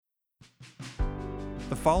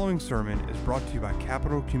The following sermon is brought to you by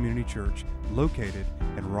Capital Community Church, located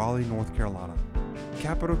in Raleigh, North Carolina.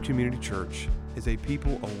 Capital Community Church is a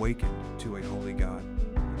people awakened to a holy God.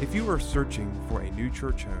 If you are searching for a new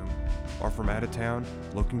church home, or from out of town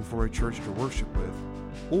looking for a church to worship with,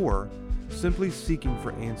 or simply seeking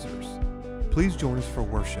for answers, please join us for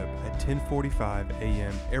worship at 10:45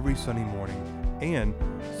 a.m. every Sunday morning and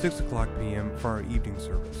 6 o'clock p.m. for our evening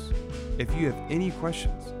service. If you have any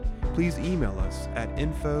questions, please email us at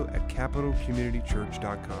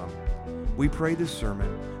info@capitalcommunitychurch.com. We pray this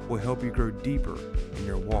sermon will help you grow deeper in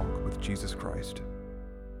your walk with Jesus Christ.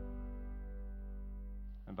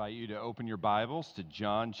 I invite you to open your Bibles to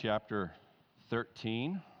John chapter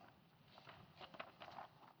 13.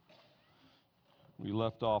 We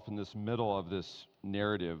left off in this middle of this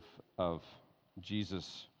narrative of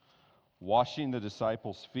Jesus washing the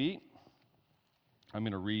disciples' feet. I'm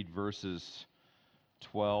going to read verses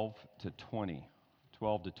 12 to 20.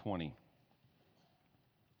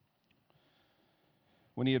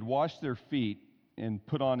 When he had washed their feet and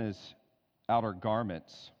put on his outer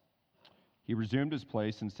garments, he resumed his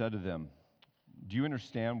place and said to them, "Do you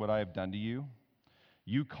understand what I have done to you?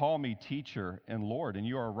 You call me teacher and Lord, and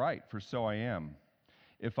you are right, for so I am.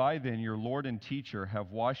 If I then, your Lord and teacher,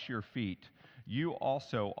 have washed your feet, you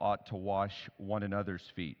also ought to wash one another's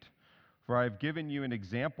feet. For I have given you an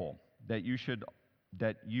example that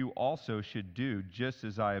you also should do just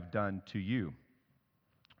as I have done to you.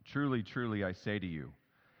 Truly, truly, I say to you,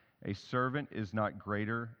 a servant is not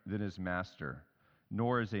greater than his master,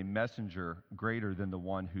 nor is a messenger greater than the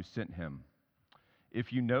one who sent him.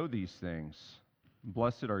 If you know these things,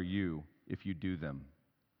 blessed are you if you do them.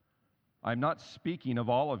 I am not speaking of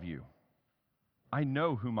all of you. I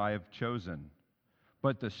know whom I have chosen,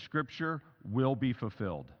 but the scripture will be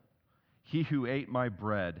fulfilled. He who ate my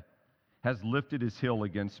bread has lifted his heel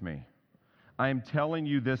against me. I am telling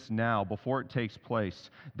you this now before it takes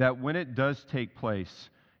place, that when it does take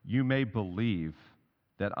place, you may believe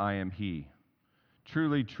that I am he.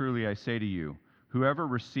 Truly, truly, I say to you, whoever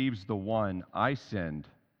receives the one I send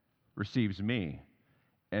receives me,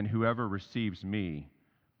 and whoever receives me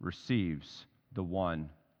receives the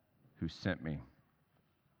one who sent me."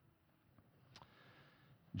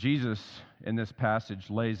 Jesus, in this passage,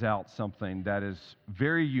 lays out something that is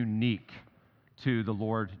very unique to the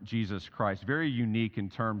Lord Jesus Christ, very unique in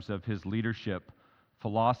terms of his leadership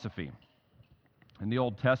philosophy. In the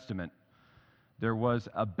Old Testament, there was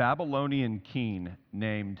a Babylonian king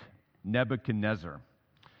named Nebuchadnezzar.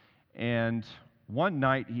 And one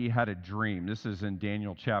night he had a dream. This is in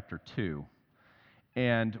Daniel chapter 2.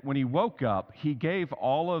 And when he woke up, he gave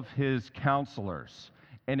all of his counselors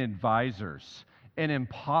and advisors an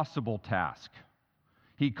impossible task.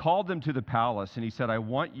 He called them to the palace and he said, "I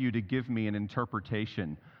want you to give me an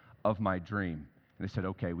interpretation of my dream." And they said,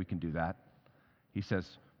 "Okay, we can do that." He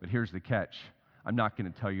says, "But here's the catch. I'm not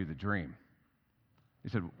going to tell you the dream." He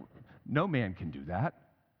said, "No man can do that.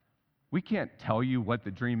 We can't tell you what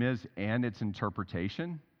the dream is and its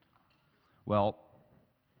interpretation." Well,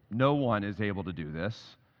 no one is able to do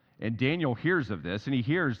this. And Daniel hears of this, and he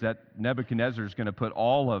hears that Nebuchadnezzar is going to put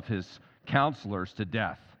all of his counselors to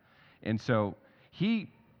death. And so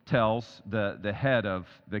he tells the head of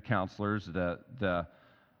the counselors, the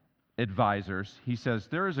advisors, he says,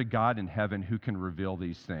 "There is a God in heaven who can reveal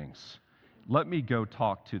these things. Let me go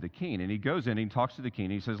talk to the king." And he goes in and he talks to the king.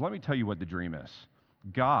 And he says, "Let me tell you what the dream is.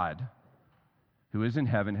 God, who is in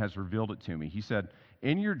heaven, has revealed it to me." He said,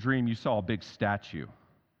 "In your dream, you saw a big statue.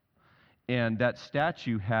 And that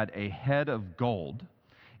statue had a head of gold.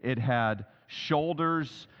 It had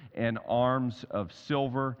shoulders and arms of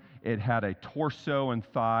silver. It had a torso and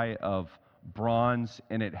thigh of bronze.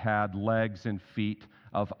 And it had legs and feet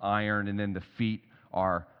of iron. And then the feet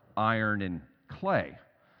are iron and clay."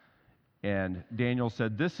 And Daniel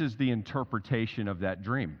said, "This is the interpretation of that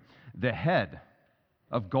dream. The head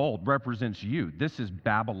of gold represents you. This is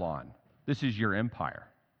Babylon. This is your empire.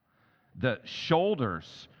 The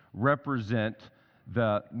shoulders represent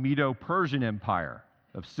the Medo-Persian Empire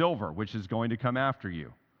of silver, which is going to come after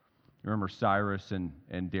you. Remember Cyrus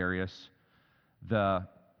and Darius? The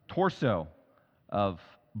torso of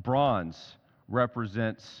bronze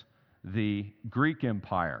represents the Greek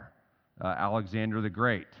Empire, Alexander the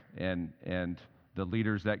Great, and the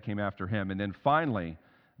leaders that came after him. And then finally,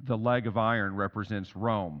 the leg of iron represents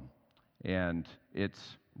Rome and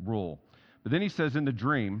its rule. But then he says in the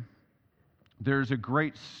dream, there's a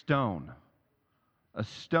great stone, a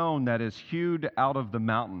stone that is hewed out of the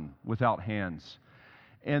mountain without hands.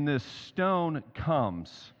 And this stone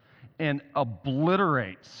comes and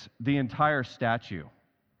obliterates the entire statue.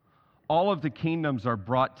 All of the kingdoms are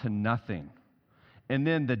brought to nothing. and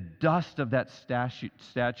then the dust of that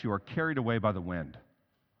statue are carried away by the wind.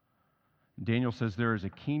 Daniel says there is a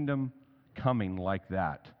kingdom coming like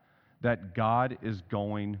that God is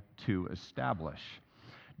going to establish.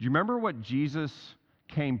 Do you remember what Jesus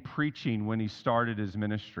came preaching when he started his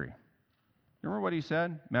ministry? Remember what he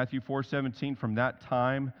said? Matthew 4:17, from that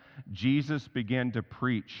time, Jesus began to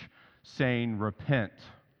preach, saying, repent,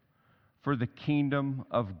 for the kingdom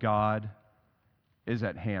of God is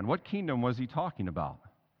at hand. What kingdom was he talking about?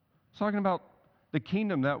 He's talking about the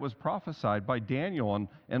kingdom that was prophesied by Daniel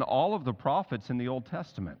and all of the prophets in the Old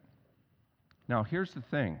Testament. Now, here's the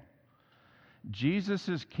thing.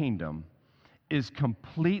 Jesus' kingdom is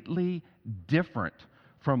completely different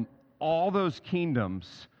from all those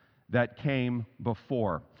kingdoms that came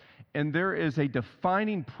before. And there is a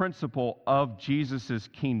defining principle of Jesus'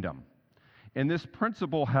 kingdom. And this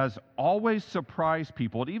principle has always surprised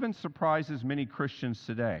people. It even surprises many Christians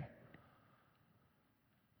today.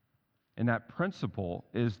 And that principle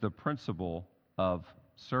is the principle of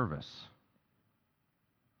service.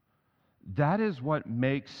 That is what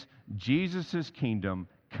makes Jesus' kingdom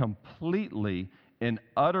completely and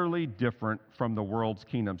utterly different from the world's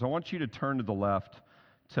kingdoms. I want you to turn to the left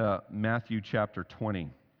to Matthew chapter 20.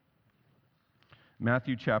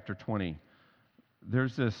 Matthew chapter 20.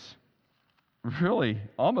 There's this really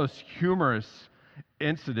almost humorous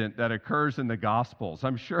incident that occurs in the Gospels.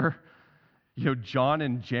 I'm sure, John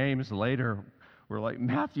and James later were like,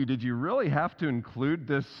 Matthew, did you really have to include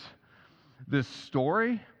this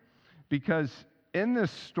story? Because in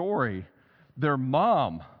this story, their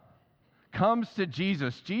mom comes to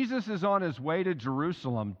Jesus. Jesus is on his way to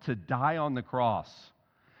Jerusalem to die on the cross.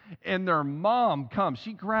 And their mom comes.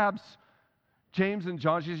 She grabs James and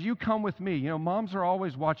John. She says, you come with me. Moms are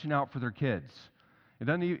always watching out for their kids. It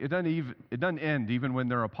doesn't end even when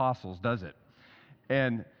they're apostles, does it?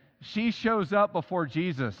 And she shows up before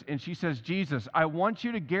Jesus, and she says, Jesus, I want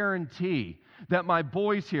you to guarantee that my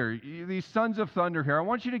boys here, these sons of thunder here, I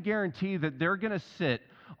want you to guarantee that they're going to sit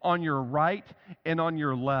on your right and on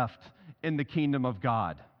your left in the kingdom of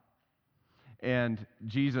God. And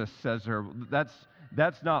Jesus says to her,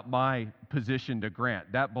 that's not my position to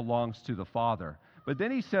grant. That belongs to the Father. But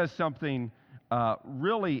then he says something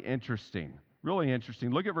really interesting. Really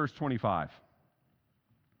interesting. Look at verse 25.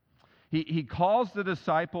 He calls the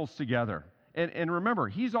disciples together. And remember,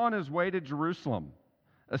 he's on his way to Jerusalem,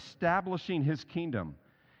 establishing his kingdom.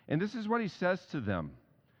 And this is what he says to them.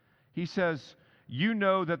 He says, you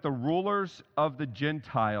know that the rulers of the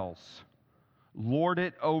Gentiles lord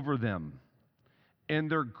it over them, and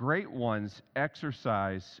their great ones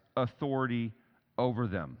exercise authority over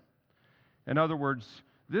them. In other words,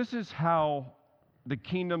 this is how the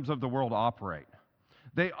kingdoms of the world operate.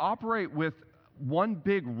 They operate with one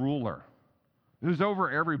big ruler who's over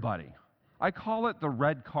everybody. I call it the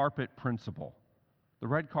red carpet principle. The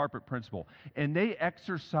red carpet principle. And they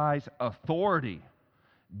exercise authority,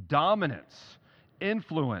 dominance,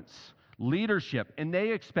 influence, leadership, and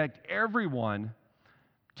they expect everyone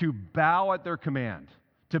to bow at their command,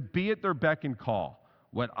 to be at their beck and call.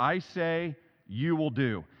 What I say, you will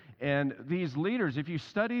do. And these leaders, if you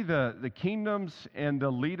study the kingdoms and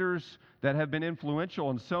the leaders that have been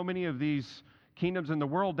influential in so many of these kingdoms in the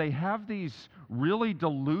world, they have these really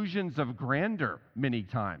delusions of grandeur many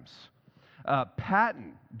times.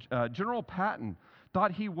 General Patton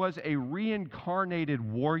thought he was a reincarnated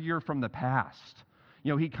warrior from the past.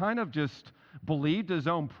 He kind of just believed his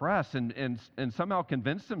own press and somehow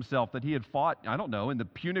convinced himself that he had fought, I don't know, in the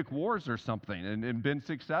Punic Wars or something and been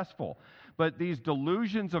successful. But these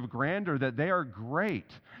delusions of grandeur that they are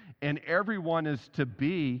great and everyone is to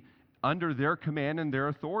be under their command and their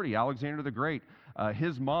authority. Alexander the Great,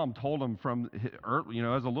 his mom told him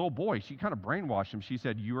as a little boy, she kind of brainwashed him. She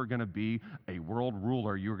said, you are going to be a world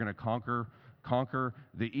ruler. You are going to conquer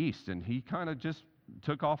the East. And he kind of just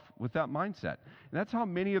took off with that mindset. And that's how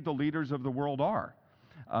many of the leaders of the world are.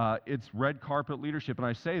 It's red carpet leadership. And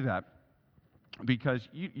I say that because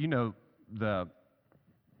you know the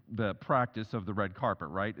practice of the red carpet,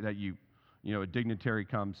 right? That a dignitary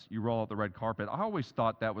comes, you roll out the red carpet. I always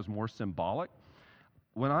thought that was more symbolic.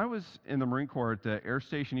 When I was in the Marine Corps at the Air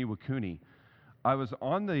Station Iwakuni, I was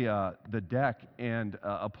on the deck, and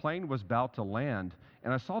a plane was about to land,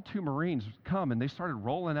 and I saw two Marines come, and they started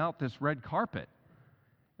rolling out this red carpet.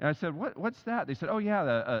 And I said, what's that? They said, oh,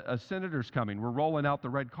 yeah, a senator's coming. We're rolling out the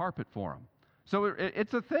red carpet for him. So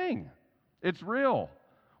it's a thing. It's real.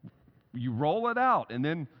 You roll it out, and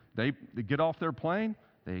then they get off their plane.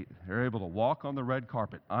 They're able to walk on the red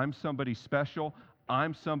carpet. I'm somebody special.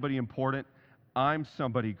 I'm somebody important. I'm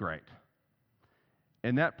somebody great.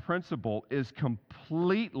 And that principle is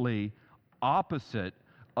completely opposite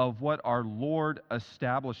of what our Lord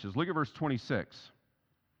establishes. Look at verse 26.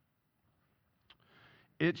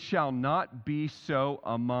 It shall not be so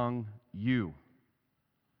among you.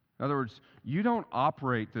 In other words, you don't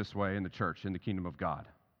operate this way in the church, in the kingdom of God.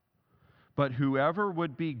 But whoever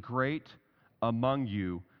would be great among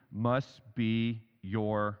you must be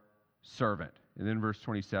your servant. And then verse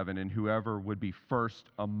 27, and whoever would be first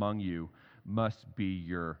among you must be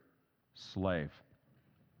your slave.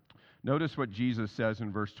 Notice what Jesus says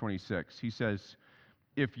in verse 26. He says,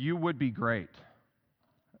 if you would be great,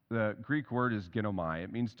 the Greek word is ginomai.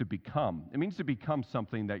 It means to become. It means to become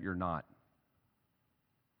something that you're not.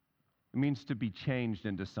 It means to be changed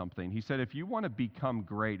into something. He said, if you want to become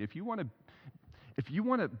great, if you want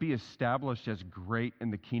to be established as great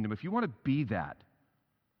in the kingdom, if you want to be that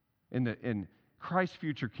in Christ's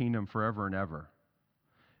future kingdom forever and ever,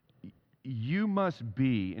 you must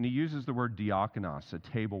be, and he uses the word diakonos, a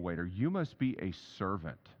table waiter, you must be a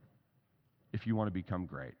servant if you want to become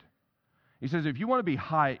great. He says, if you want to be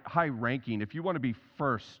high ranking, if you want to be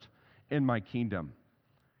first in my kingdom,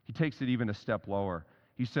 he takes it even a step lower.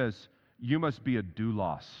 He says, you must be a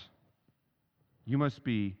doulos. You must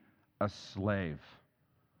be a slave.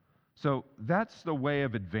 So that's the way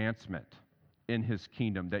of advancement in his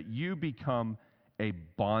kingdom, that you become a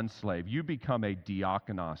bondslave. You become a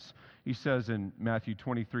diakonos. He says in Matthew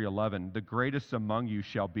 23:11, the greatest among you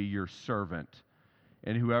shall be your servant,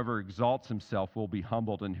 and whoever exalts himself will be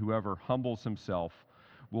humbled, and whoever humbles himself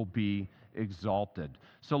will be exalted.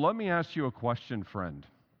 So let me ask you a question, friend.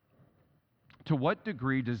 To what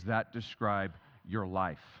degree does that describe your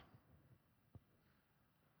life?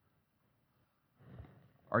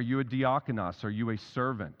 Are you a diakonos? Are you a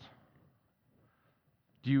servant?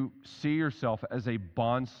 Do you see yourself as a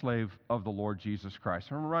bondslave of the Lord Jesus Christ?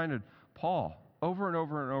 I'm reminded, Paul, over and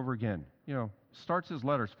over and over again, starts his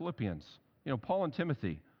letters, Philippians, Paul and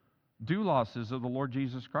Timothy, douloses of the Lord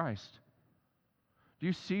Jesus Christ. Do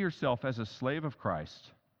you see yourself as a slave of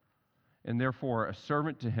Christ and therefore a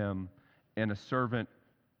servant to him and a servant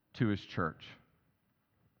to his church?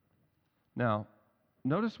 Now,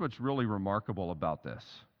 notice what's really remarkable about this.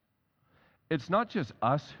 It's not just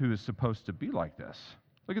us who is supposed to be like this.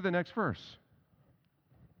 Look at the next verse.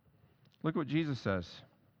 Look what Jesus says.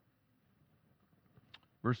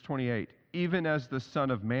 Verse 28, even as the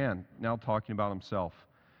Son of Man, now talking about himself,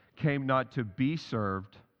 came not to be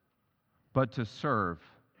served, but to serve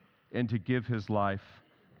and to give his life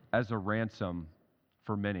as a ransom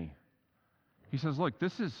for many. He says, look,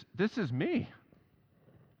 this is me.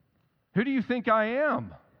 Who do you think I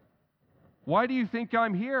am? Why do you think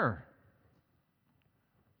I'm here?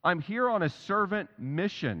 I'm here on a servant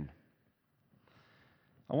mission.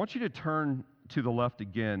 I want you to turn to the left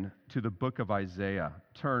again to the book of Isaiah.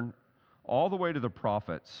 Turn all the way to the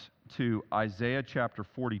prophets, to Isaiah chapter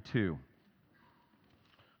 42.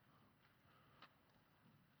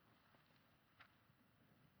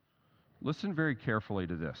 Listen very carefully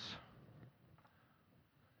to this.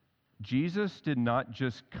 Jesus did not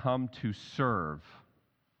just come to serve,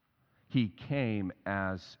 he came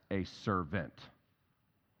as a servant.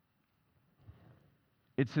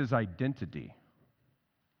 It's his identity.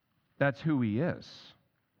 That's who he is.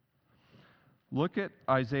 Look at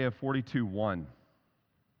Isaiah 42:1.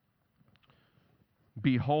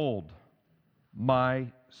 Behold, my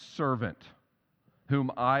servant,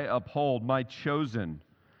 whom I uphold, my chosen,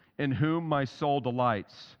 in whom my soul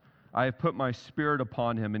delights. I have put my spirit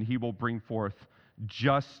upon him, and he will bring forth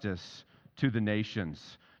justice to the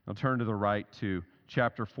nations. Now turn to the right to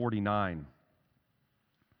chapter 49.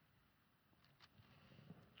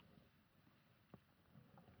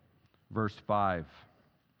 Verse 5.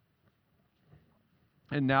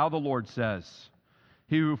 And now the Lord says,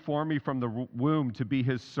 he who formed me from the womb to be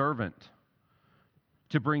his servant,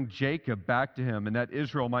 to bring Jacob back to him, and that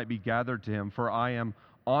Israel might be gathered to him, for I am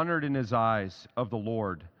honored in his eyes of the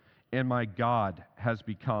Lord, and my God has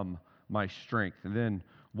become my strength. And then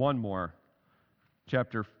one more,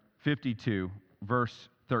 chapter 52, verse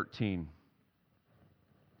 13.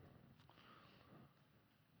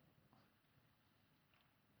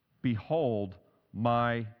 Behold,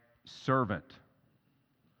 my servant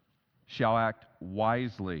shall act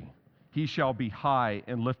wisely. He shall be high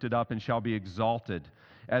and lifted up and shall be exalted.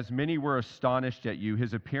 As many were astonished at you,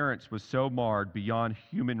 his appearance was so marred beyond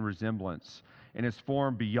human resemblance, and his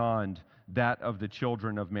form beyond that of the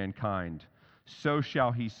children of mankind. So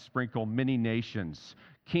shall he sprinkle many nations.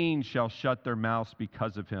 Kings shall shut their mouths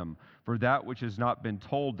because of him. For that which has not been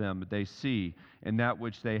told them they see, and that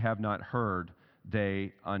which they have not heard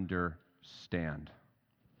they understand.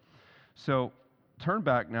 So turn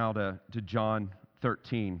back now to John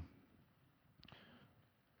 13.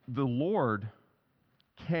 the Lord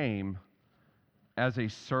came as a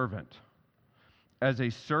servant to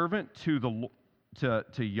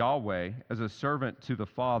Yahweh, as a servant to the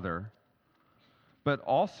Father, but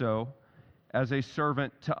also as a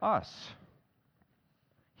servant to us.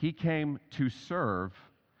 He came to serve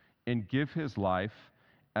and give his life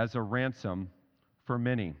as a ransom for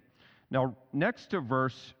many. Now, next to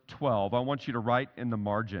verse 12, I want you to write in the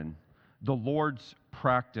margin, the Lord's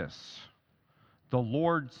practice. The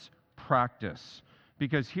Lord's practice.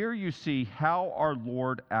 Because here you see how our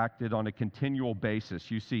Lord acted on a continual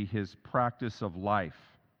basis. You see his practice of life.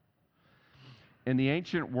 In the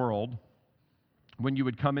ancient world, when you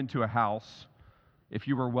would come into a house, if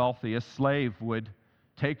you were wealthy, a slave would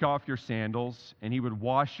take off your sandals and he would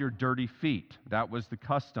wash your dirty feet. That was the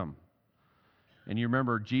custom. And you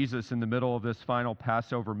remember Jesus in the middle of this final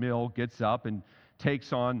Passover meal gets up and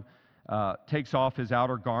takes off his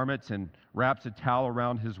outer garments and wraps a towel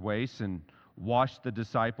around his waist and washed the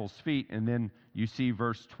disciples' feet. And then you see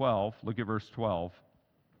verse 12. Look at verse 12.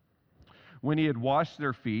 When he had washed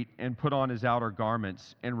their feet and put on his outer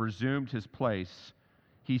garments and resumed his place,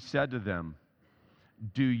 he said to them,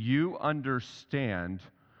 "Do you understand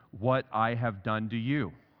what I have done to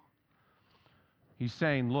you?" He's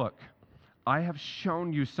saying, look, I have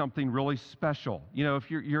shown you something really special. You know, if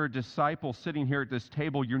you're a disciple sitting here at this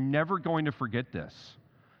table, you're never going to forget this.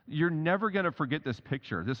 You're never going to forget this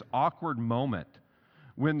picture, this awkward moment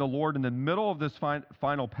when the Lord, in the middle of this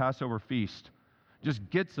final Passover feast, just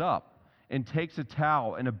gets up and takes a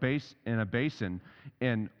towel and a basin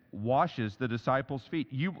and washes the disciples' feet.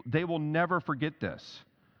 They will never forget this.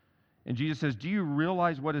 And Jesus says, do you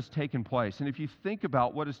realize what has taken place? And if you think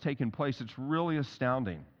about what has taken place, it's really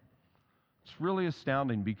astounding. It's really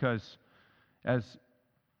astounding because, as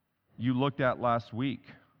you looked at last week,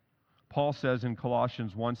 Paul says in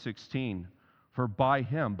Colossians 1:16, "For by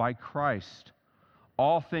him, by Christ,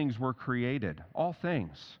 all things were created," all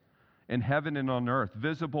things, "in heaven and on earth,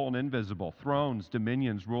 visible and invisible, thrones,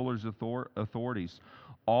 dominions, rulers, authorities.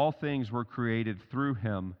 All things were created through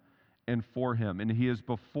him and for him, and he is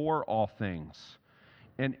before all things,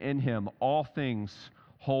 and in him all things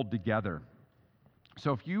hold together."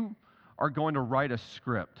 So if you are going to write a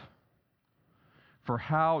script for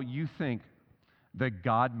how you think the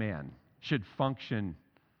God-man should function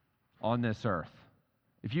on this earth,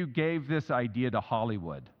 if you gave this idea to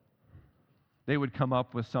Hollywood, they would come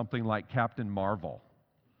up with something like Captain Marvel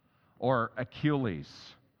or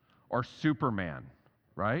Achilles or Superman,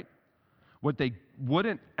 right? What they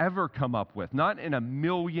wouldn't ever come up with, not in a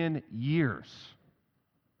million years,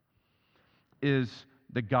 is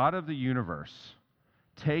the God of the universe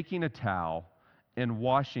taking a towel and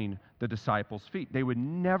washing the disciples' feet. They would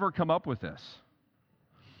never come up with this.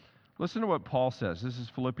 Listen to what Paul says. This is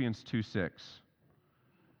Philippians 2:6.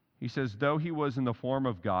 He says, "Though he was in the form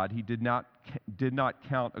of God, he did not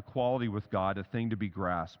count equality with God a thing to be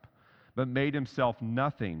grasped, but made himself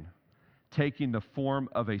nothing, taking the form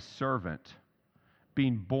of a servant,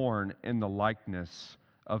 being born in the likeness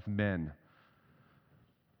of men."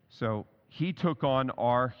 So he took on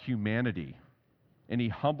our humanity, and he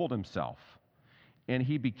humbled himself, and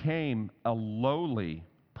he became a lowly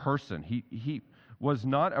person. He was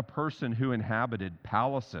not a person who inhabited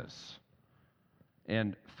palaces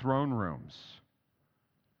and throne rooms.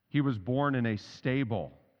 He was born in a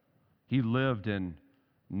stable. He lived in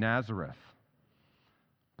Nazareth.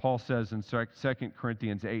 Paul says in 2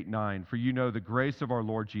 Corinthians 8:9, "For you know the grace of our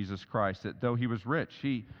Lord Jesus Christ, that though he was rich,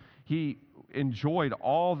 he enjoyed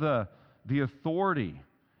all the authority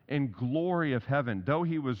and glory of heaven. Though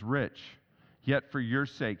he was rich, yet for your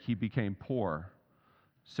sake he became poor,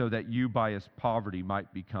 so that you by his poverty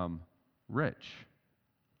might become rich."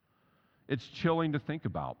 It's chilling to think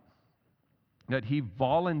about that he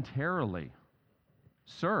voluntarily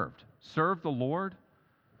served the Lord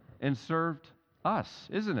and served us,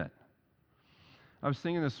 isn't it? I was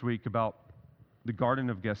thinking this week about the Garden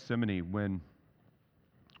of Gethsemane when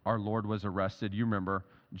our Lord was arrested. You remember,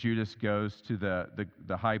 Judas goes to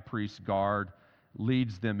the high priest's guard,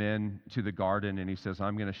 leads them in to the garden, and he says,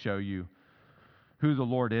 "I'm going to show you who the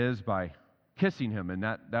Lord is by kissing him, and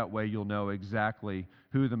that way you'll know exactly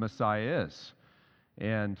who the Messiah is."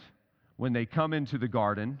 And when they come into the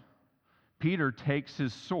garden, Peter takes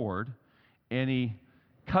his sword and he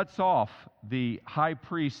cuts off the high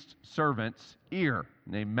priest's servant's ear,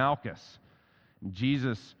 named Malchus. And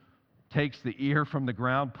Jesus takes the ear from the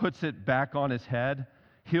ground, puts it back on his head,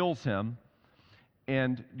 heals him.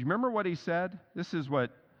 And do you remember what he said? This is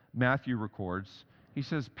what Matthew records. He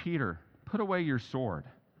says, "Peter, put away your sword.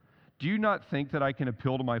 Do you not think that I can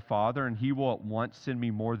appeal to my Father, and he will at once send me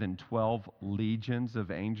more than 12 legions of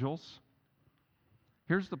angels?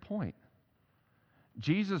 Here's the point.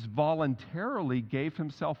 Jesus voluntarily gave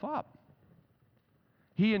himself up.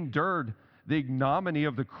 He endured the ignominy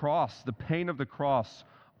of the cross, the pain of the cross,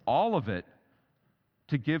 all of it,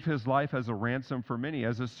 to give his life as a ransom for many,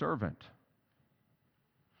 as a servant.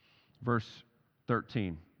 Verse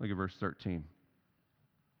 13. Look at verse 13.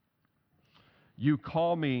 You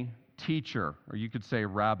call me teacher, or you could say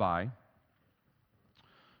rabbi.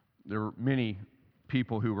 There were many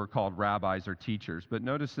people who were called rabbis or teachers, but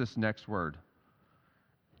notice this next word.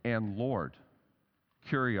 And Lord,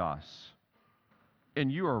 kurios.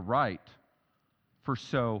 And you are right, for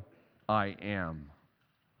so I am.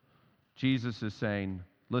 Jesus is saying,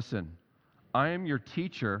 listen, I am your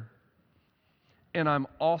teacher, and I'm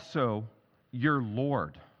also your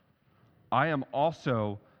Lord. I am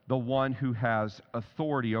also the one who has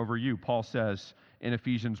authority over you. Paul says in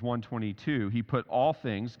Ephesians 1:22,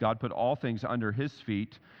 God put all things under his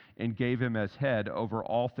feet and gave him as head over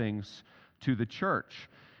all things to the church.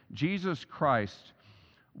 Jesus Christ,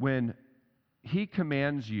 when he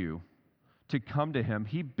commands you to come to him,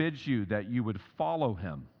 he bids you that you would follow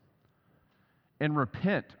him and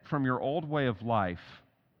repent from your old way of life,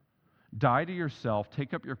 die to yourself,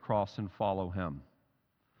 take up your cross, and follow him.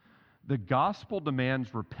 The gospel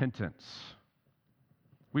demands repentance.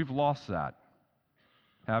 We've lost that,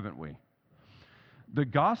 haven't we? The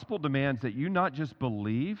gospel demands that you not just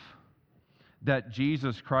believe that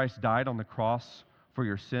Jesus Christ died on the cross for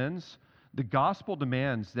your sins. The gospel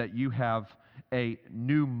demands that you have a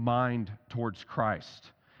new mind towards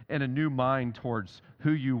Christ and a new mind towards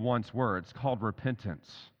who you once were. It's called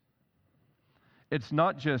repentance. It's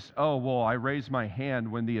not just, oh, well, I raised my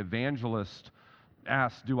hand when the evangelist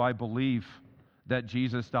asked, do I believe that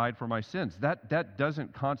Jesus died for my sins? That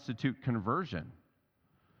doesn't constitute conversion.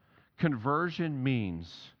 Conversion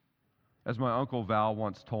means, as my Uncle Val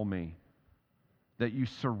once told me, that you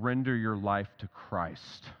surrender your life to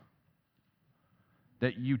Christ.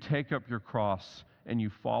 That you take up your cross and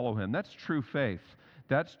you follow him. That's true faith.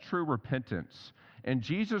 That's true repentance. And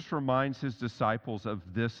Jesus reminds his disciples of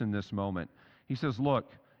this in this moment. He says,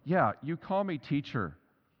 look, yeah, you call me teacher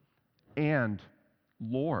and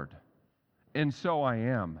Lord, and so I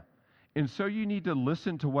am. And so you need to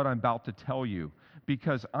listen to what I'm about to tell you,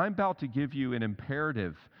 because I'm about to give you an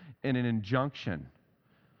imperative and an injunction.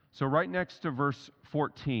 So right next to verse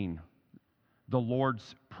 14, the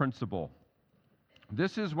Lord's principle.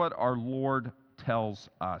 This is what our Lord tells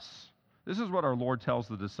us. This is what our Lord tells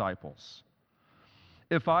the disciples.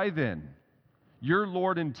 If I then, your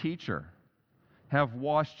Lord and teacher, have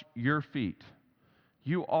washed your feet,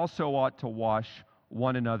 you also ought to wash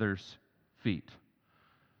one another's feet.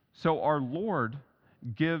 So our Lord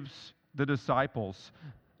gives the disciples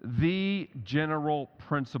the general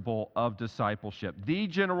principle of discipleship, the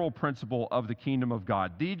general principle of the kingdom of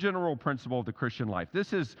God, the general principle of the Christian life.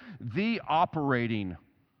 This is the operating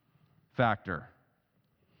factor.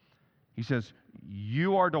 He says,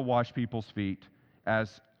 you are to wash people's feet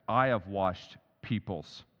as I have washed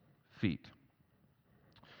people's feet.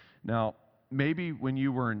 Now, maybe when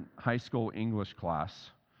you were in high school English class,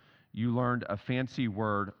 you learned a fancy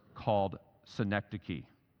word called synecdoche.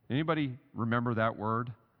 Anybody remember that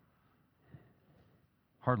word?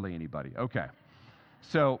 Hardly anybody. Okay.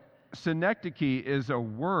 So synecdoche is a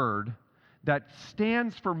word that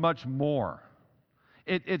stands for much more.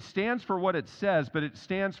 It stands for what it says, but it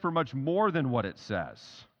stands for much more than what it says.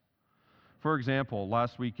 For example,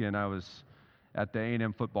 last weekend I was at the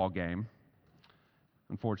A&M football game.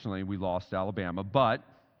 Unfortunately, we lost to Alabama, but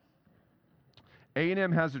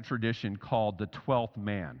A&M has a tradition called the 12th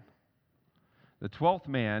man. The 12th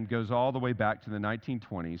man goes all the way back to the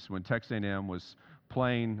 1920s when Texas A&M was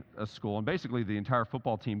playing a school, and basically the entire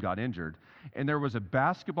football team got injured. And there was a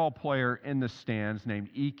basketball player in the stands named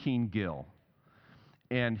E. King Gill.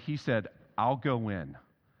 And he said, I'll go in.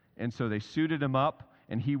 And so they suited him up,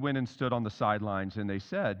 and he went and stood on the sidelines, and they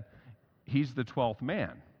said, he's the 12th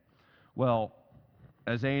man. Well,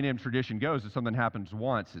 as A&M tradition goes, if something happens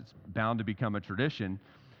once, it's bound to become a tradition.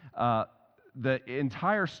 The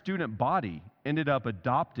entire student body ended up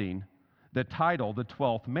adopting the title, the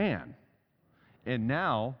 12th man. And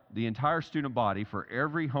now, the entire student body, for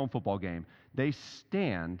every home football game, they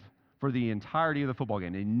stand for the entirety of the football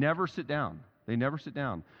game. They never sit down. They never sit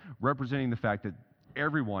down, representing the fact that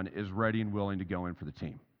everyone is ready and willing to go in for the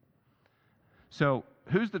team. So,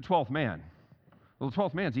 who's the 12th man? Well, the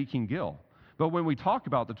 12th man is E. King Gill. But when we talk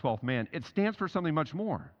about the 12th man, it stands for something much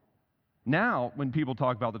more. Now, when people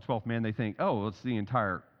talk about the 12th man, they think, oh, it's the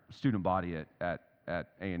entire student body at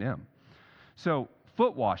A&M. So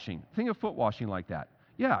foot washing, think of foot washing like that.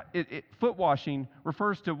 Yeah, foot washing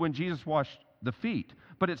refers to when Jesus washed the feet,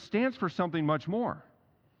 but it stands for something much more.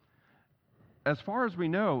 As far as we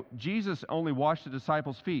know, Jesus only washed the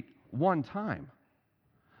disciples' feet one time,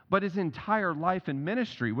 but his entire life and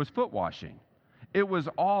ministry was foot washing. It was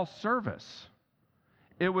all service.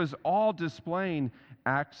 It was all displaying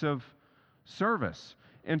acts of service.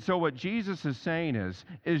 And so what Jesus is saying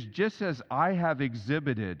is just as I have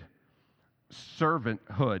exhibited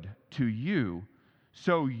servanthood to you,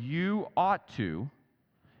 so you ought to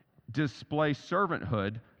display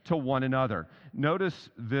servanthood to one another. Notice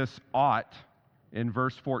this ought in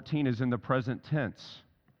verse 14 is in the present tense.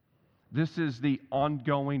 This is the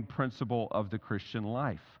ongoing principle of the Christian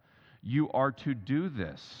life. You are to do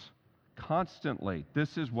this constantly.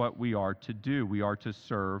 This is what we are to do. We are to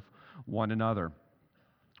serve one another.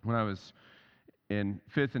 When I was in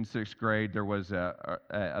 5th and 6th grade, there was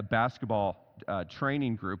a basketball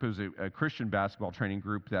training group. It was a Christian basketball training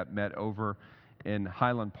group that met over in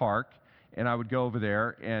Highland Park. And I would go over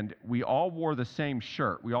there, and we all wore the same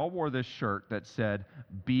shirt. We all wore this shirt that said,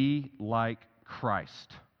 "Be like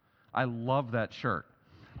Christ." I love that shirt.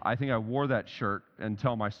 I think I wore that shirt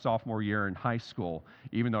until my sophomore year in high school,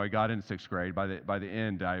 even though I got in 6th grade. By the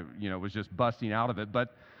end, I was just busting out of it.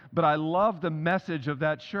 But I love the message of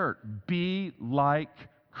that shirt. Be like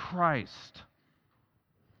Christ.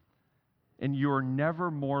 And you're never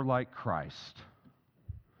more like Christ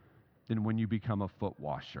than when you become a foot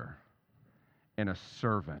washer and a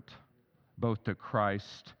servant, both to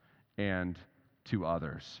Christ and to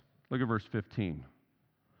others. Look at verse 15.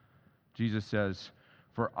 Jesus says,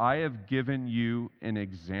 "For I have given you an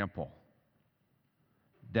example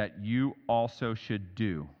that you also should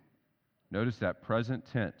do." Notice that present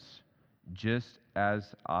tense, "just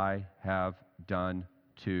as I have done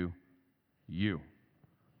to you."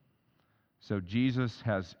 So Jesus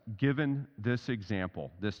has given this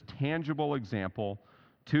example, this tangible example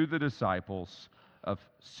to the disciples of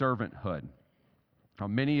servanthood. Now,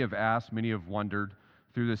 many have asked, many have wondered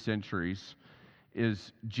through the centuries,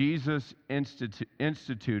 is Jesus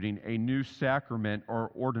instituting a new sacrament or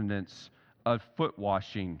ordinance of foot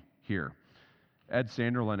washing here? Ed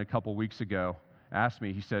Sanderlin a couple weeks ago asked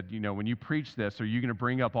me, he said, when you preach this, are you going to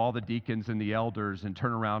bring up all the deacons and the elders and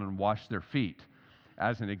turn around and wash their feet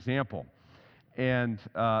as an example? And,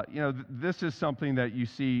 this is something that you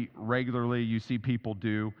see regularly, you see people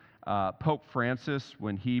do. Pope Francis,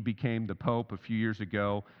 when he became the Pope a few years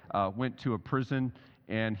ago, went to a prison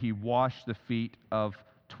and he washed the feet of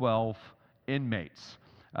 12 inmates.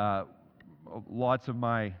 Lots of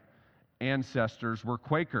my ancestors were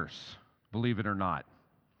Quakers, believe it or not.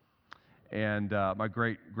 And my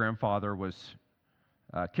great-grandfather was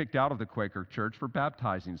kicked out of the Quaker church for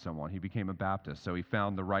baptizing someone. He became a Baptist, so he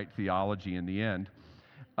found the right theology in the end.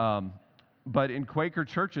 But in Quaker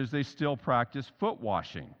churches, they still practice foot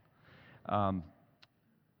washing.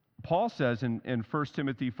 Paul says in 1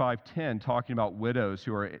 Timothy 5:10, talking about widows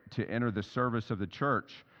who are to enter the service of the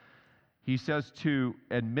church, he says to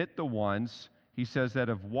admit the ones, he says, that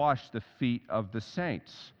have washed the feet of the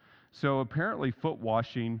saints. So apparently foot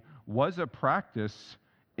washing was a practice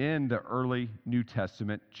in the early New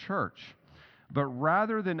Testament church. But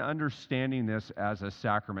rather than understanding this as a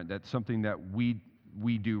sacrament, that's something that we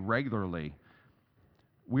do regularly,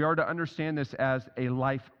 we are to understand this as a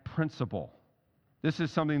life principle. This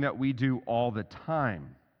is something that we do all the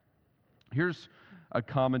time. Here's a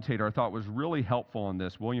commentator I thought was really helpful on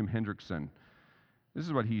this, William Hendrickson. This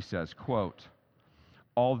is what he says, quote,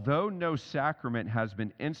 "Although no sacrament has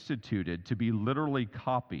been instituted to be literally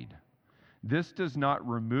copied, this does not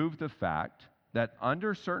remove the fact that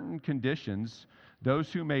under certain conditions,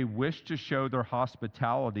 those who may wish to show their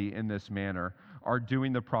hospitality in this manner are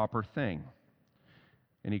doing the proper thing."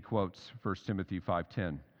 And he quotes 1 Timothy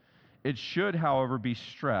 5:10. "It should, however, be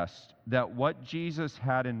stressed that what Jesus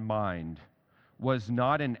had in mind was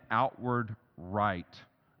not an outward rite,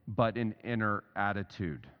 but an inner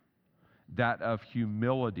attitude, that of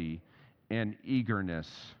humility and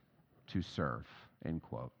eagerness to serve," end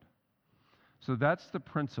quote. So that's the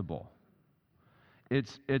principle.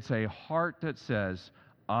 It's a heart that says,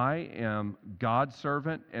 I am God's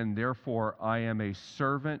servant, and therefore I am a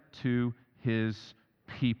servant to His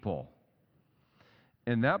people.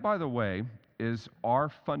 And that, by the way, is our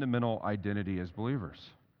fundamental identity as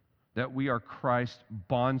believers, that we are Christ's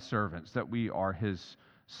bondservants, that we are His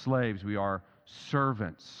slaves, we are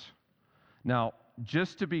servants. Now,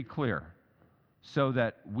 just to be clear, so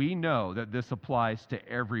that we know that this applies to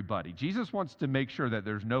everybody. Jesus wants to make sure that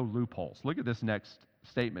there's no loopholes. Look at this next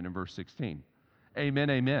statement in verse 16. "Amen,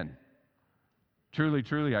 amen. Truly,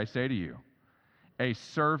 truly, I say to you, A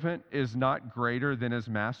servant is not greater than his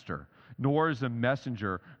master, nor is a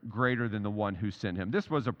messenger greater than the one who sent him. This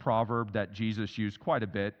was a proverb that Jesus used quite a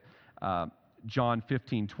bit. John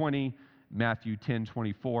 15:20, Matthew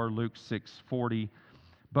 10:24, Luke 6:40.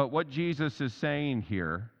 But what Jesus is saying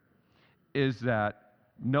here is that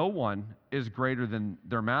no one is greater than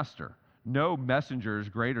their master. No messenger is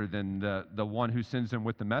greater than the one who sends them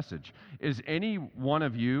with the message. Is any one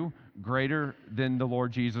of you greater than the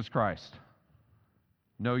Lord Jesus Christ?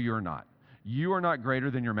 No, you're not. You are not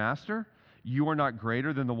greater than your master. You are not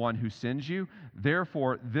greater than the one who sends you.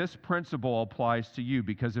 Therefore, this principle applies to you,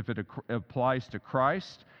 because if it applies to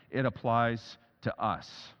Christ, it applies to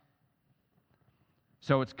us.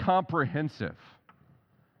 So it's comprehensive.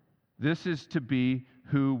 This is to be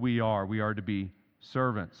who we are. We are to be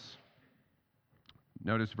servants.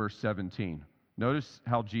 Notice verse 17. Notice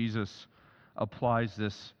how Jesus applies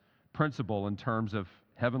this principle in terms of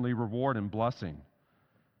heavenly reward and blessing.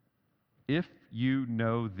 If you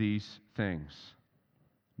know these things,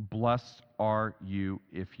 blessed are you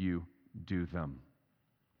if you do them.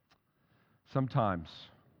 Sometimes,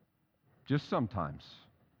 just sometimes,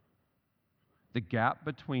 the gap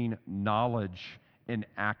between knowledge and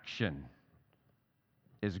action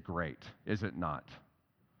is great, is it not?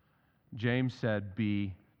 James said,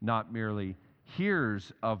 be not merely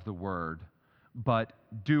hearers of the word, but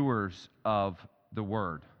doers of the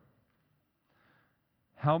word.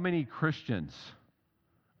 How many Christians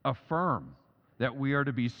affirm that we are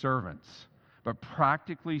to be servants, but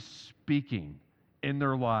practically speaking in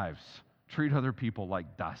their lives, treat other people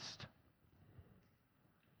like dust?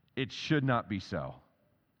 It should not be so.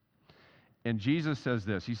 And Jesus says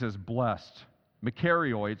this, he says, blessed.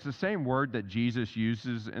 Makarioi, it's the same word that Jesus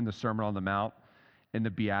uses in the Sermon on the Mount, in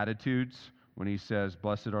the Beatitudes, when he says,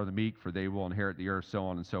 blessed are the meek, for they will inherit the earth, so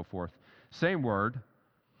on and so forth. Same word.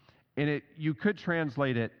 And you could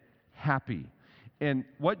translate it happy. And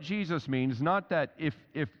what Jesus means, not that if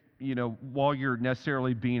while you're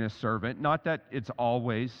necessarily being a servant, not that it's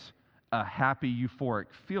always a happy, euphoric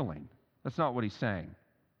feeling. That's not what he's saying.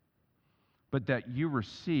 But that you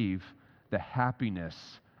receive the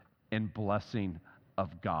happiness and blessing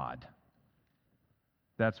of God.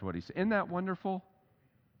 That's what he's saying. Isn't that wonderful?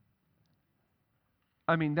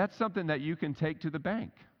 I mean, that's something that you can take to the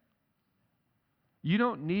bank. You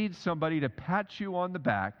don't need somebody to pat you on the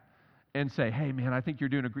back and say, hey, man, I think you're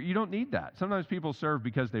doing a great... You don't need that. Sometimes people serve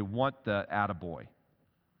because they want the attaboy,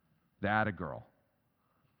 the attagirl.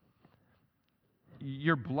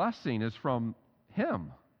 Your blessing is from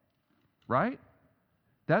him, right?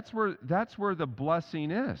 That's where the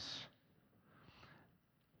blessing is.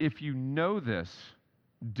 If you know this,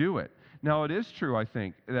 do it. Now, it is true, I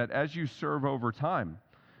think, that as you serve over time,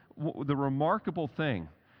 the remarkable thing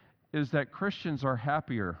is that Christians are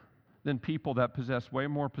happier than people that possess way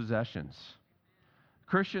more possessions.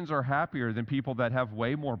 Christians are happier than people that have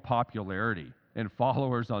way more popularity and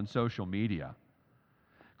followers on social media.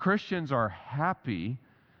 Christians are happy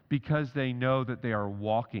because they know that they are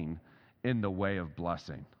walking in the way of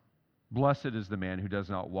blessing. Blessed is the man who does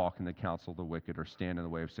not walk in the counsel of the wicked, or stand in the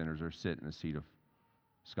way of sinners, or sit in the seat of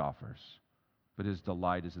scoffers. But his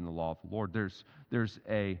delight is in the law of the Lord. There's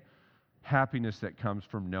a happiness that comes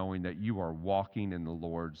from knowing that you are walking in the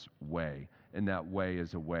Lord's way, and that way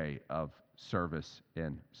is a way of service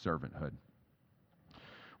and servanthood.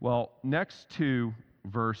 Well, next to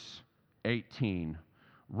verse 18,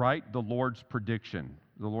 write the Lord's prediction.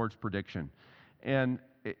 The Lord's prediction. And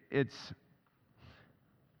it's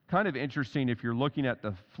kind of interesting if you're looking at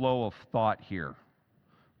the flow of thought here.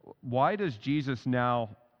 Why does Jesus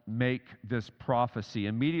now make this prophecy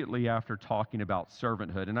immediately after talking about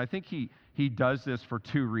servanthood? And I think he does this for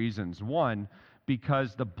two reasons. One,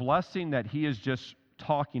 because the blessing that he is just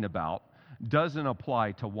talking about doesn't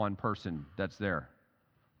apply to one person that's there.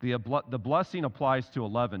 The blessing applies to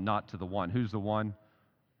 11, not to the one. Who's the one?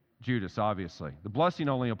 Judas, obviously. The blessing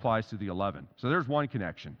only applies to the 11. So there's one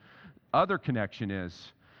connection. Other connection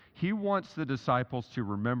is he wants the disciples to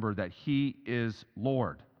remember that he is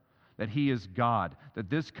Lord, that he is God,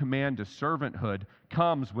 that this command to servanthood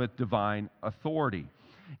comes with divine authority.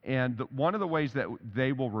 And one of the ways that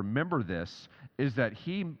they will remember this is that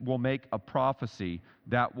he will make a prophecy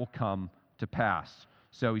that will come to pass.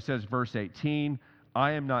 So he says, verse 18,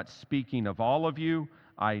 I am not speaking of all of you.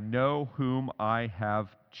 I know whom I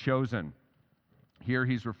have chosen. Here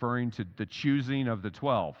he's referring to the choosing of the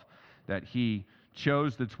 12, that he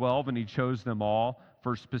chose the 12 and he chose them all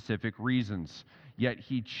for specific reasons. Yet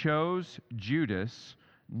he chose Judas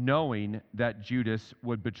knowing that Judas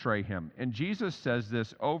would betray him. And Jesus says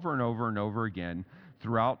this over and over and over again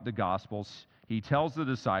throughout the Gospels. he tells the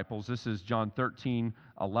disciples, this is John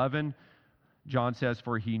 13:11. John says,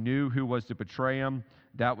 "For he knew who was to betray him.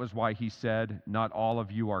 That was why he said, 'Not all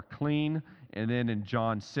of you are clean.'" And then in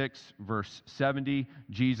John 6, verse 70,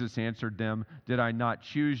 Jesus answered them, "Did I not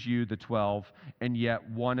choose you, the 12, and yet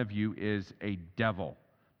one of you is a devil?"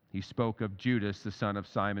 He spoke of Judas, the son of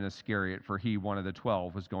Simon Iscariot, for he, one of the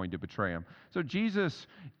 12, was going to betray him. So Jesus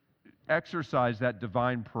exercised that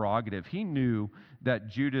divine prerogative. He knew that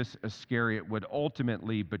Judas Iscariot would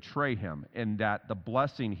ultimately betray him, and that the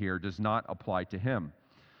blessing here does not apply to him.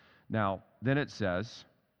 Now, then it says,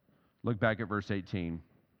 look back at verse 18,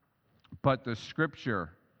 "But the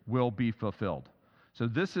scripture will be fulfilled." So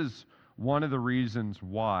this is one of the reasons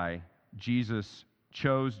why Jesus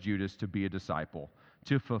chose Judas to be a disciple,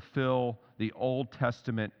 to fulfill the Old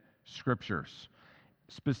Testament scriptures.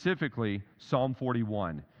 Specifically, Psalm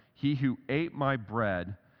 41, "He who ate my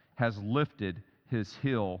bread has lifted his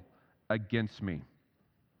heel against me."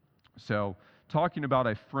 So, talking about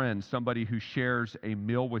a friend, somebody who shares a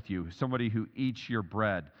meal with you, somebody who eats your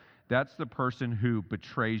bread, that's the person who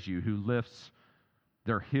betrays you, who lifts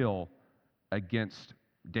their heel against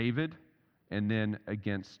David and then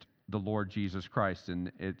against the Lord Jesus Christ,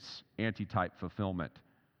 and its antitype fulfillment.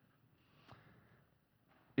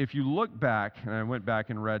 If you look back, and I went back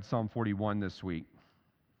and read Psalm 41 this week,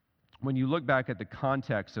 when you look back at the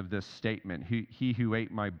context of this statement, he who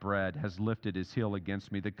ate my bread has lifted his heel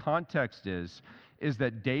against me, the context is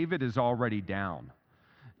that David is already down.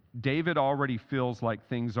 David already feels like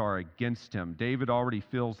things are against him. David already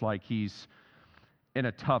feels like he's in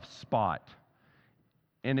a tough spot.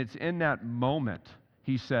 And it's in that moment,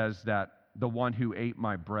 he says, that the one who ate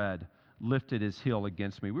my bread lifted his heel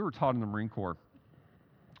against me. We were taught in the Marine Corps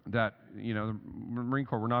that, the Marine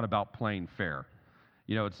Corps, we're not about playing fair.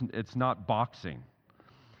 It's not boxing.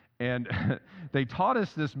 And they taught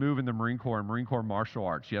us this move in the Marine Corps martial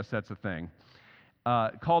arts. Yes, that's a thing.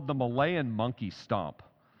 Called the Malayan monkey stomp.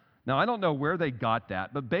 Now, I don't know where they got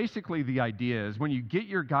that, but basically the idea is when you get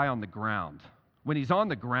your guy on the ground, when he's on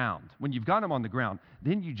the ground, when you've got him on the ground,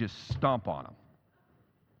 then you just stomp on him.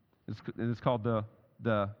 It's called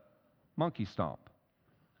the monkey stomp.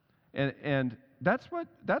 And that's what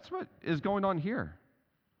is going on here.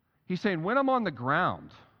 He's saying, when I'm on the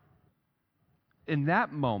ground, in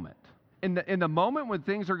that moment, in the moment when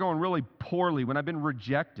things are going really poorly, when I've been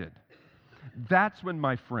rejected, that's when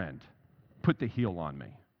my friend put the heel on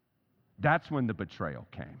me. That's when the betrayal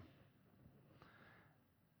came.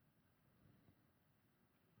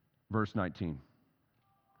 Verse 19.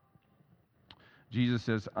 Jesus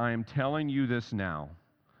says, "I am telling you this now,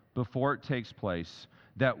 before it takes place,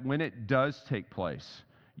 that when it does take place,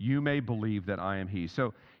 you may believe that I am He."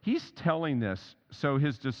 So he's telling this so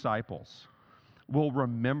his disciples will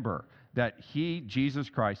remember that he, Jesus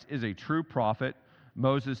Christ, is a true prophet.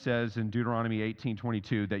 Moses says in Deuteronomy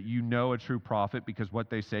 18:22 that you know a true prophet because what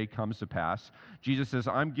they say comes to pass. Jesus says,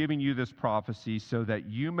 "I'm giving you this prophecy so that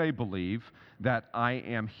you may believe that I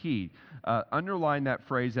am He." Underline that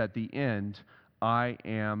phrase at the end, "I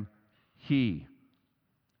am He."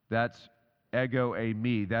 That's ego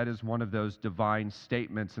eimi. That is one of those divine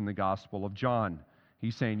statements in the Gospel of John.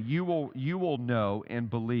 He's saying, you will know and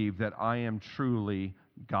believe that I am truly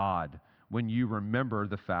God when you remember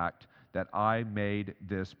the fact that I made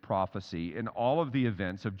this prophecy. And all of the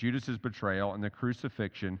events of Judas's betrayal and the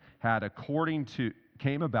crucifixion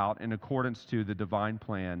came about in accordance to the divine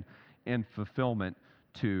plan and fulfillment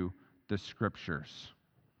to the Scriptures.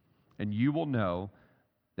 And you will know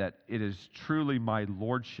that it is truly my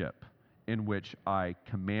lordship in which I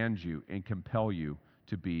command you and compel you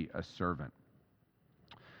to be a servant.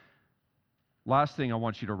 Last thing I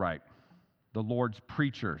want you to write, the Lord's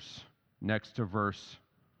preachers, next to verse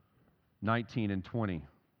 19 and 20.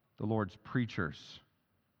 The Lord's preachers.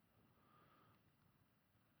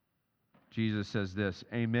 Jesus says this,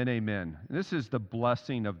 "Amen, amen." This is the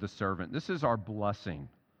blessing of the servant. This is our blessing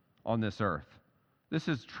on this earth. This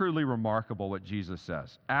is truly remarkable what Jesus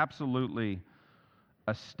says. Absolutely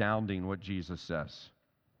astounding what Jesus says.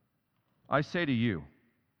 "I say to you,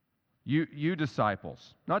 you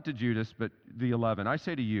disciples," not to Judas, but the 11, "I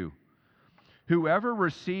say to you, whoever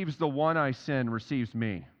receives the one I send receives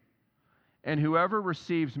me, and whoever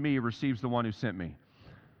receives me receives the one who sent me."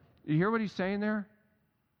 You hear what he's saying there?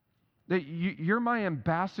 That you're my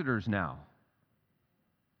ambassadors now.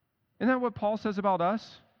 Isn't that what Paul says about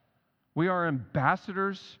us? We are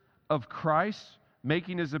ambassadors of Christ,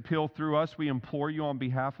 making his appeal through us. We implore you on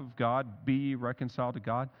behalf of God, be ye reconciled to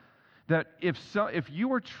God. That if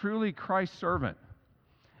you are truly Christ's servant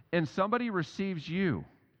and somebody receives you,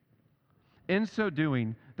 in so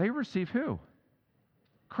doing, they receive who?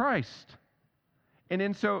 Christ. And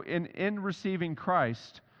in receiving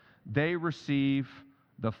Christ, they receive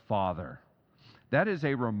the Father. That is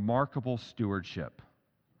a remarkable stewardship.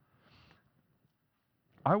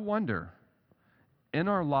 I wonder, in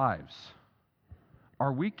our lives,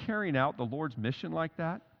 are we carrying out the Lord's mission like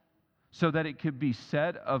that? So that it could be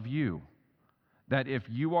said of you that if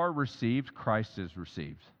you are received, Christ is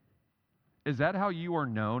received. Is that how you are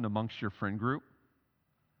known amongst your friend group?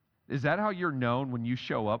 Is that how you're known when you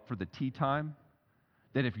show up for the tea time?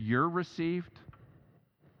 That if you're received,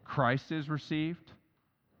 Christ is received,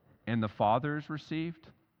 and the Father is received?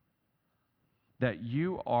 That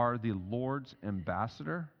you are the Lord's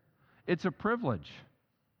ambassador? It's a privilege.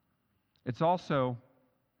 It's also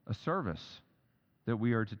a service that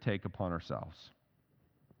we are to take upon ourselves.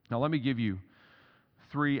 Now, let me give you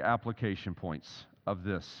 3 application points of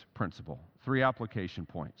this principle. 3 application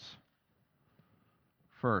points.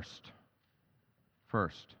 First,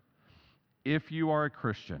 if you are a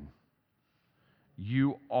Christian,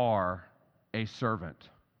 you are a servant.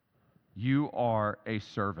 You are a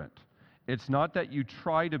servant. It's not that you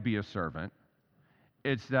try to be a servant,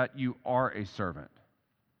 it's that you are a servant.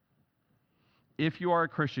 If you are a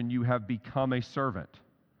Christian, you have become a servant.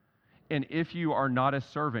 And if you are not a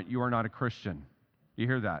servant, you are not a Christian. You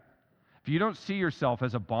hear that? If you don't see yourself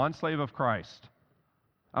as a bondslave of Christ,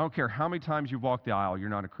 I don't care how many times you've walked the aisle, you're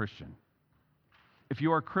not a Christian. If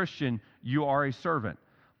you are a Christian, you are a servant.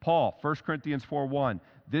 Paul, 1 Corinthians 4:1,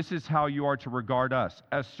 this is how you are to regard us,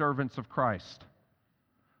 as servants of Christ.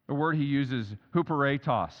 The word he uses,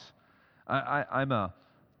 huperetos. I'm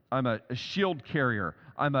a shield carrier.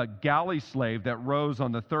 I'm a galley slave that rows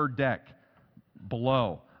on the 3rd deck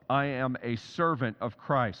below. I am a servant of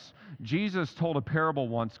Christ. Jesus told a parable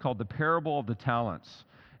once called the parable of the talents.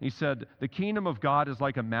 He said, the kingdom of God is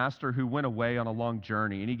like a master who went away on a long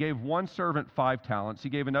journey. And he gave one servant 5 talents. He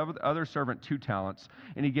gave another servant 2 talents.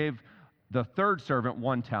 And he gave the 3rd servant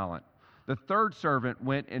 1 talent. The 3rd servant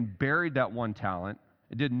went and buried that 1 talent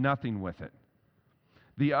and did nothing with it.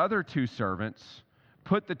 The other 2 servants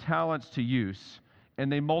put the talents to use,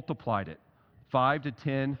 and they multiplied it, 5 to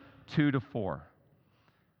 10, 2 to 4.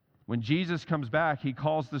 When Jesus comes back, he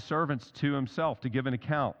calls the servants to himself to give an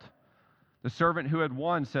account. The servant who had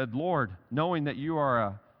 1 said, Lord, knowing that you are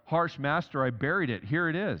a harsh master, I buried it. Here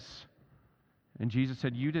it is. And Jesus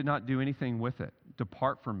said, you did not do anything with it.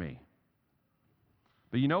 Depart from me.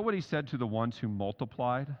 But you know what he said to the ones who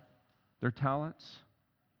multiplied their talents?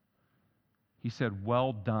 He said,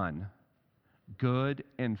 well done, good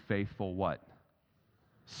and faithful what?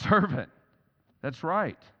 Servant. That's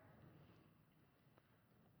right.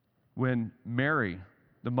 When Mary,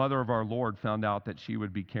 the mother of our Lord, found out that she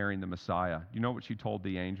would be carrying the Messiah, you know what she told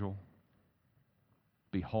the angel?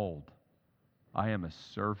 Behold, I am a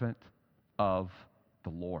servant of the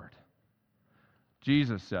Lord.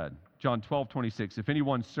 Jesus said, John 12:26, if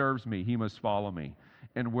anyone serves me, he must follow me.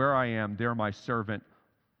 And where I am, there my servant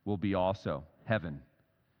will be also. Heaven.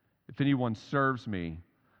 If anyone serves me,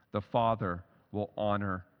 the Father will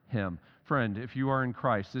honor him. Friend, if you are in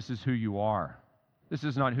Christ, this is who you are. This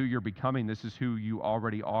is not who you're becoming. This is who you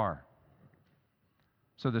already are.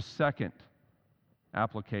 So the second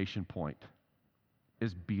application point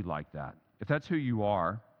is be like that. If that's who you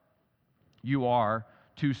are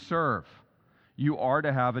to serve. You are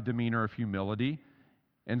to have a demeanor of humility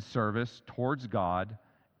and service towards God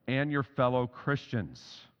and your fellow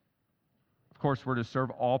Christians. Of course, we're to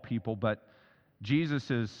serve all people, but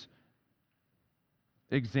Jesus'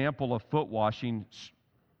 example of foot washing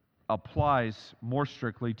applies more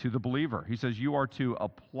strictly to the believer. He says you are to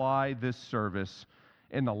apply this service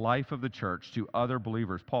in the life of the church to other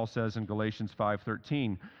believers. Paul says in Galatians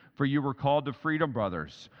 5:13, for you were called to freedom,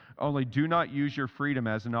 brothers. Only do not use your freedom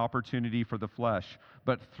as an opportunity for the flesh,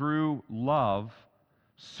 but through love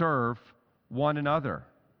serve one another.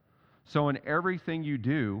 So in everything you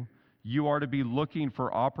do, you are to be looking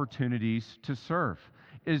for opportunities to serve.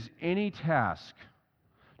 Is any task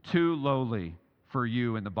too lowly for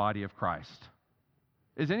you in the body of Christ?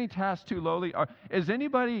 Is any task too lowly? Is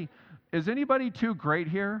anybody too great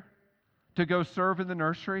here to go serve in the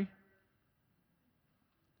nursery?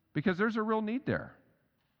 Because there's a real need there.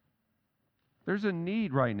 There's a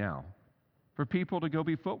need right now for people to go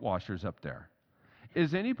be foot washers up there.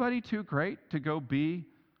 Is anybody too great to go be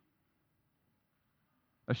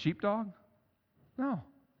a sheepdog? No.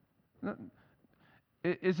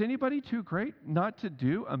 Is anybody too great not to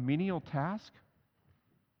do a menial task?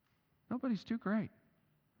 Nobody's too great.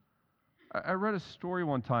 I read a story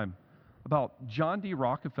one time about John D.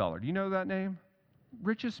 Rockefeller. Do you know that name?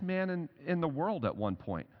 Richest man in the world at one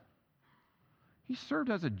point. He served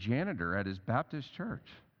as a janitor at his Baptist church.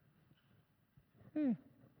 You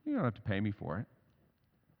don't have to pay me for it.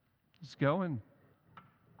 Just go and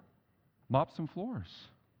mop some floors.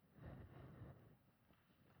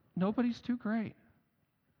 Nobody's too great.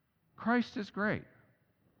 Christ is great,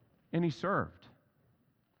 and he served.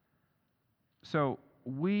 So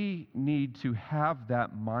we need to have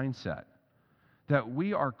that mindset that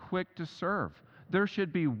we are quick to serve. There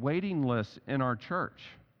should be waiting lists in our church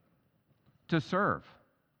to serve.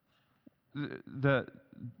 The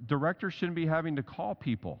director shouldn't be having to call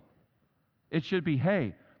people. It should be,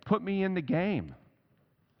 hey, put me in the game.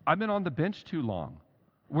 I've been on the bench too long.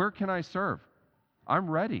 Where can I serve? I'm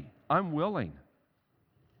ready. I'm willing.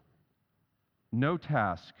 No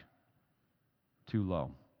task too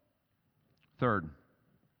low. Third,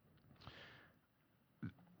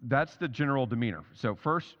 that's the general demeanor. So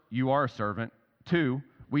first, you are a servant. Two,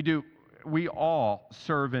 we all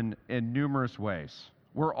serve in numerous ways.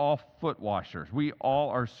 We're all foot washers. We all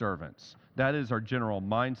are servants. That is our general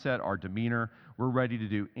mindset, our demeanor. We're ready to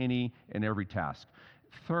do any and every task.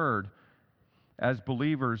 Third, as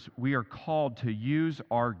believers, we are called to use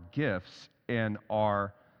our gifts and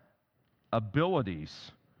our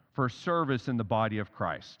abilities for service in the body of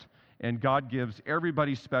Christ. And God gives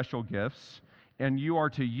everybody special gifts, and you are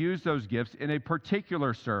to use those gifts in a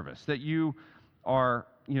particular service that you are,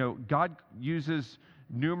 God uses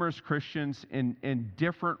numerous Christians in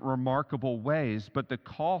different remarkable ways, but the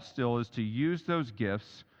call still is to use those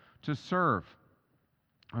gifts to serve.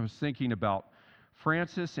 I was thinking about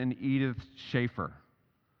Francis and Edith Schaeffer.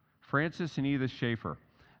 Francis and Edith Schaeffer.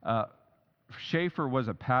 Schaeffer was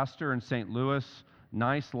a pastor in St. Louis.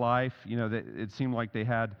 Nice life. It seemed like they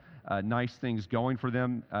had nice things going for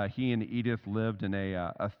them. He and Edith lived in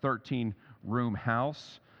a 13-room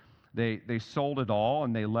house. They sold it all,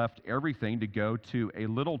 and they left everything to go to a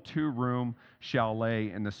little 2-room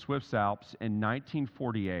chalet in the Swiss Alps in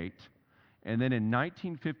 1948. And then in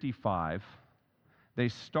 1955, they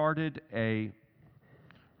started a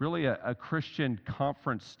Christian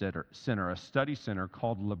conference center, a study center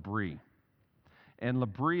called L'Abri. And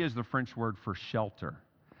L'Abri is the French word for shelter.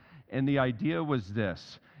 And the idea was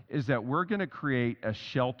this, is that we're going to create a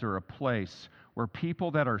shelter, a place where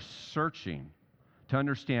people that are searching to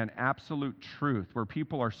understand absolute truth, where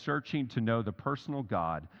people are searching to know the personal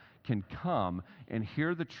God, can come and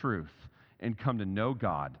hear the truth and come to know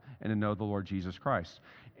God and to know the Lord Jesus Christ.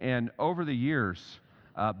 And over the years,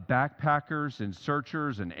 backpackers and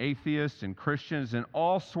searchers and atheists and Christians and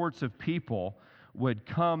all sorts of people would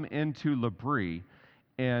come into L'Abri,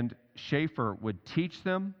 and Schaeffer would teach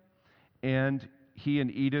them, and he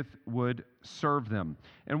and Edith would serve them.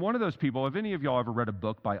 And one of those people, have any of y'all ever read a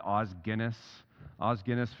book by Os Guinness? Os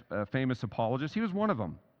Guinness, a famous apologist. He was one of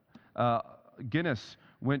them. Guinness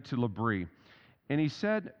went to L'Abri, and he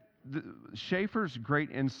said Schaeffer's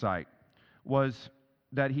great insight was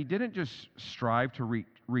that he didn't just strive to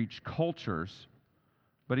reach cultures,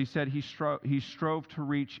 but he said he strove to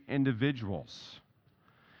reach individuals.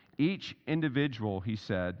 Each individual, he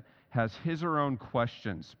said, has his or her own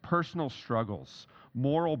questions, personal struggles,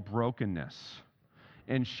 moral brokenness.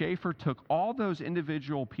 And Schaeffer took all those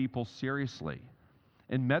individual people seriously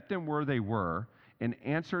and met them where they were and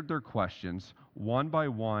answered their questions one by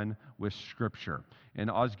one with Scripture.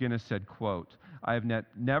 And Os Guinness said, quote, "I have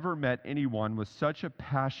never met anyone with such a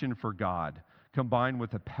passion for God, combined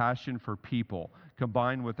with a passion for people,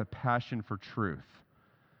 combined with a passion for truth.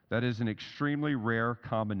 That is an extremely rare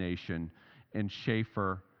combination, and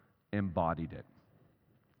Schaeffer embodied it."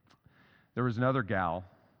 There was another gal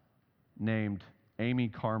named Amy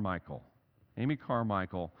Carmichael. Amy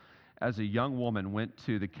Carmichael, as a young woman, went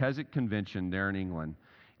to the Keswick Convention there in England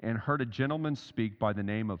and heard a gentleman speak by the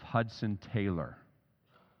name of Hudson Taylor.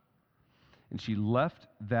 And she left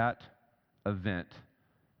that event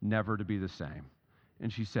never to be the same.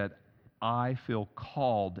 And she said, "I feel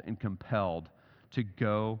called and compelled to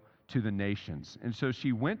go to the nations." And so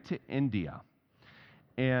she went to India,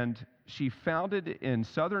 and she founded in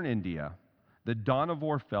southern India the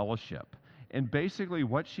Dohnavur Fellowship. And basically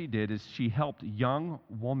what she did is she helped young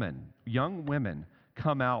women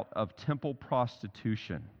come out of temple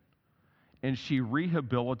prostitution. And she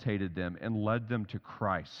rehabilitated them and led them to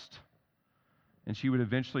Christ. And she would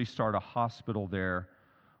eventually start a hospital there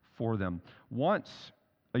for them. Once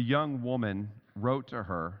a young woman wrote to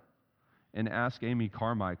her and asked Amy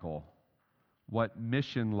Carmichael what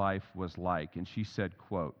mission life was like. And she said,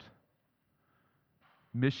 quote,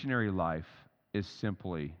 "Missionary life is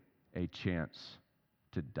simply a chance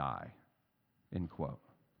to die," end quote.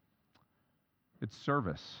 It's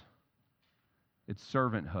service. It's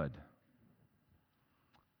servanthood.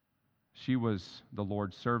 She was the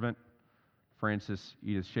Lord's servant. Francis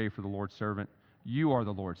Edith Schaeffer, the Lord's servant. You are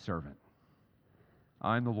the Lord's servant.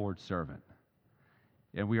 I'm the Lord's servant.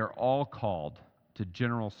 And we are all called to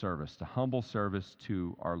general service, to humble service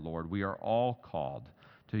to our Lord. We are all called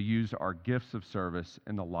to use our gifts of service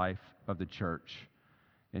in the life of the church.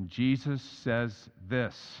 And Jesus says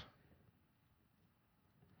this: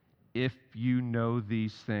 if you know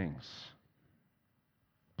these things,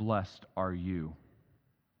 blessed are you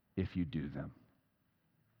if you do them.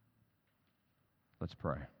 Let's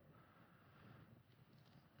pray.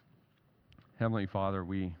 Heavenly Father,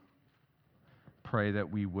 we pray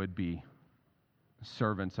that we would be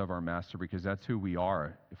servants of our Master, because that's who we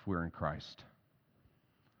are if we're in Christ.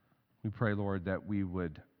 We pray, Lord, that we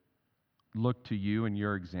would look to you and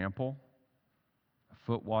your example,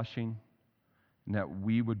 foot washing, and that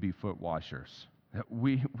we would be foot washers, that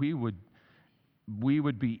we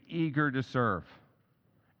would be eager to serve,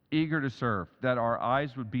 that our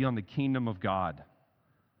eyes would be on the kingdom of God,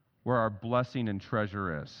 where our blessing and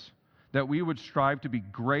treasure is, that we would strive to be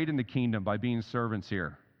great in the kingdom by being servants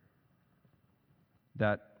here,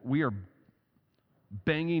 that we are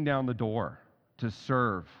banging down the door to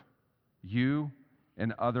serve you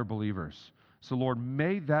and other believers. So, Lord,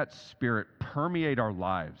 may that spirit permeate our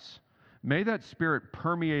lives. May that spirit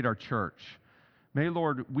permeate our church. May,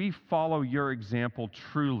 Lord, we follow your example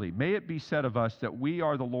truly. May it be said of us that we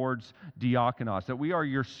are the Lord's diakonos, that we are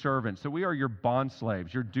your servants, that we are your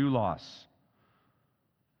bondslaves, your doulos.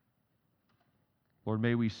 Lord,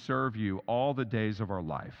 may we serve you all the days of our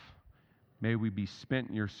life. May we be spent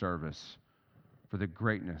in your service for the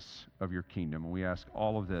greatness of your kingdom. And we ask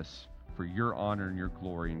all of this for your honor and your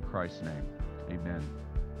glory in Christ's name. Amen.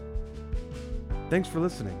 Thanks for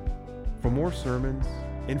listening. For more sermons,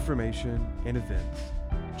 information, and events,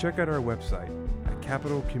 check out our website at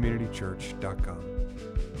capitalcommunitychurch.com.